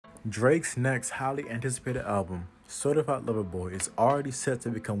Drake's next highly anticipated album, Certified Lover Boy, is already set to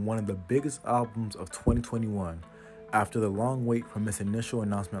become one of the biggest albums of 2021 after the long wait from its initial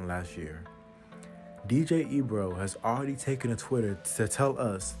announcement last year. DJ Ebro has already taken to Twitter to tell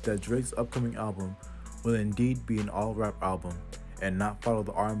us that Drake's upcoming album will indeed be an all-rap album and not follow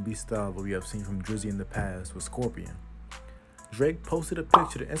the R&B style that we have seen from Drizzy in the past with Scorpion. Drake posted a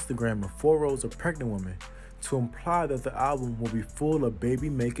picture to Instagram of 4 rows of pregnant women to imply that the album will be full of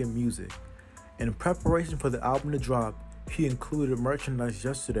baby-making music. In preparation for the album to drop, he included merchandise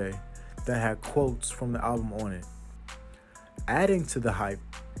yesterday that had quotes from the album on it. Adding to the hype,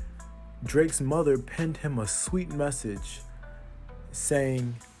 Drake's mother penned him a sweet message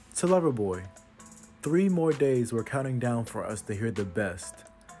saying, "To Loverboy, 3 more days we're counting down for us to hear the best.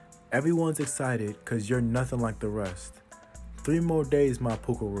 Everyone's excited cause you're nothing like the rest. 3 more days, my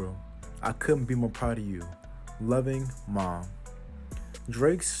Pukaru. I couldn't be more proud of you. Loving, Mom."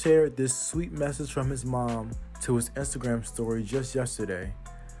 Drake shared this sweet message from his mom to his Instagram story just yesterday.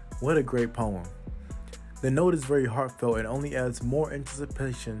 What a great poem. The note is very heartfelt and only adds more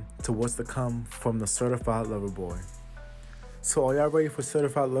anticipation to what's to come from the Certified Lover Boy. So are y'all ready for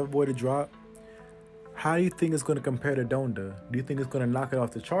Certified Lover Boy to drop? How do you think it's going to compare to Donda? Do you think it's going to knock it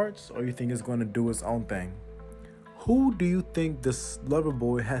off the charts, or you think it's going to do its own thing? Who do you think this Lover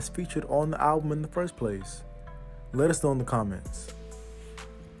Boy has featured on the album in the first place? Let us know in the comments.